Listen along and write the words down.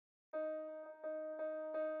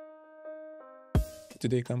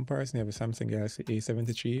Today comparison, you have a Samsung Galaxy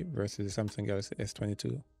A73 versus the Samsung Galaxy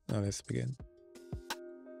S22. Now let's begin.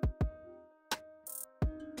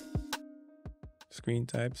 Screen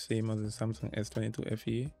type, same as the Samsung S22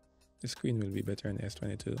 FE. The screen will be better in the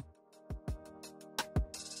S22.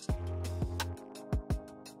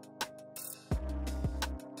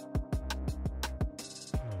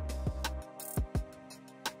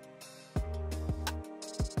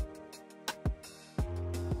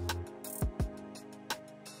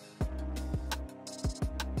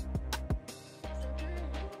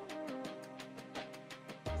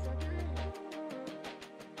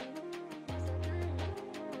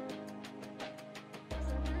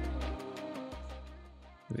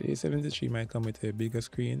 The A73 might come with a bigger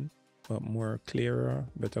screen, but more clearer,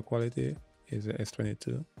 better quality is the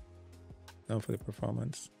S22. Now for the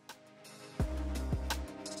performance.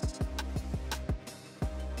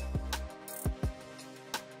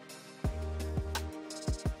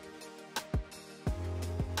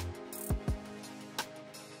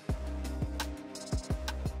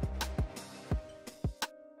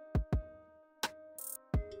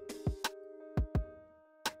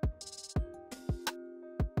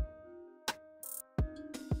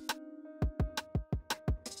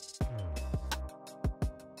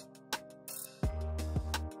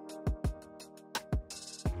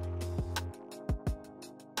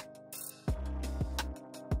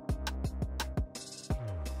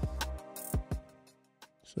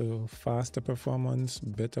 So faster performance,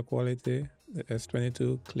 better quality. The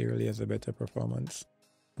S22 clearly has a better performance.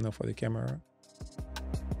 Now for the camera.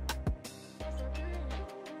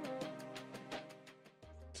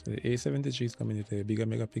 So the A73 is coming with a bigger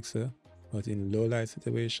megapixel, but in low light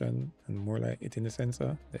situation and more light hitting the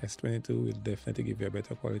sensor, the S22 will definitely give you a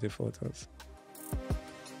better quality photos.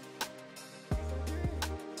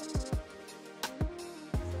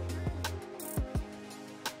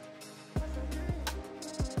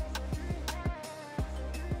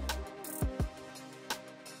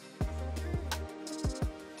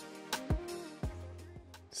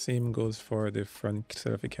 Same goes for the front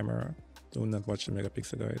selfie camera. Do not watch the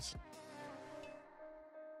megapixel, guys.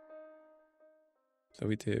 So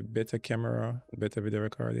with a better camera, better video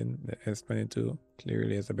recording, the S22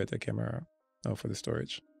 clearly has a better camera. Now for the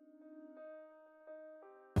storage.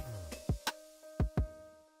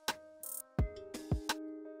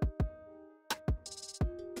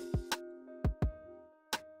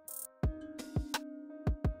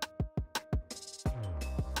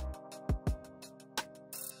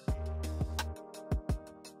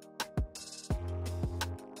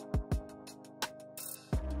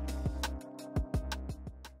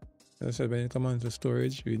 As I said, when it comes to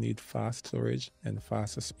storage, you need fast storage and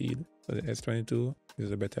faster speed. So the S22 is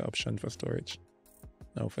a better option for storage.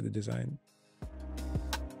 Now for the design.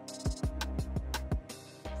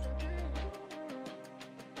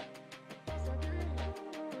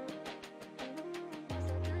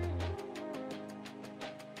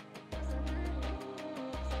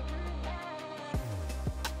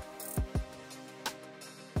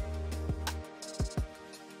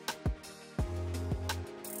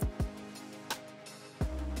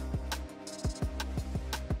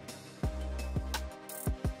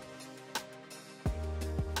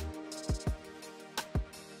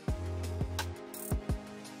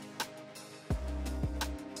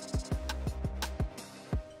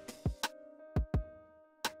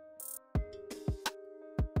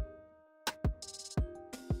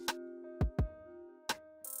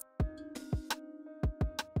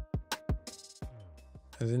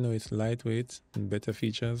 As you know, it's lightweight and better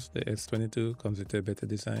features. The S22 comes with a better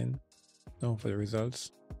design. Now for the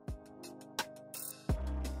results.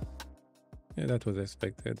 Yeah, that was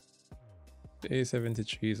expected. The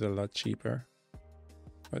A73 is a lot cheaper,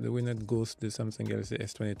 but the winner goes to the Samsung Galaxy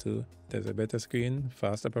S22. There's a better screen,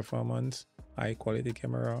 faster performance, high quality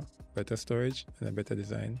camera, better storage, and a better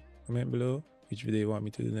design. Comment below which video you want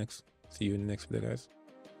me to do next. See you in the next video, guys.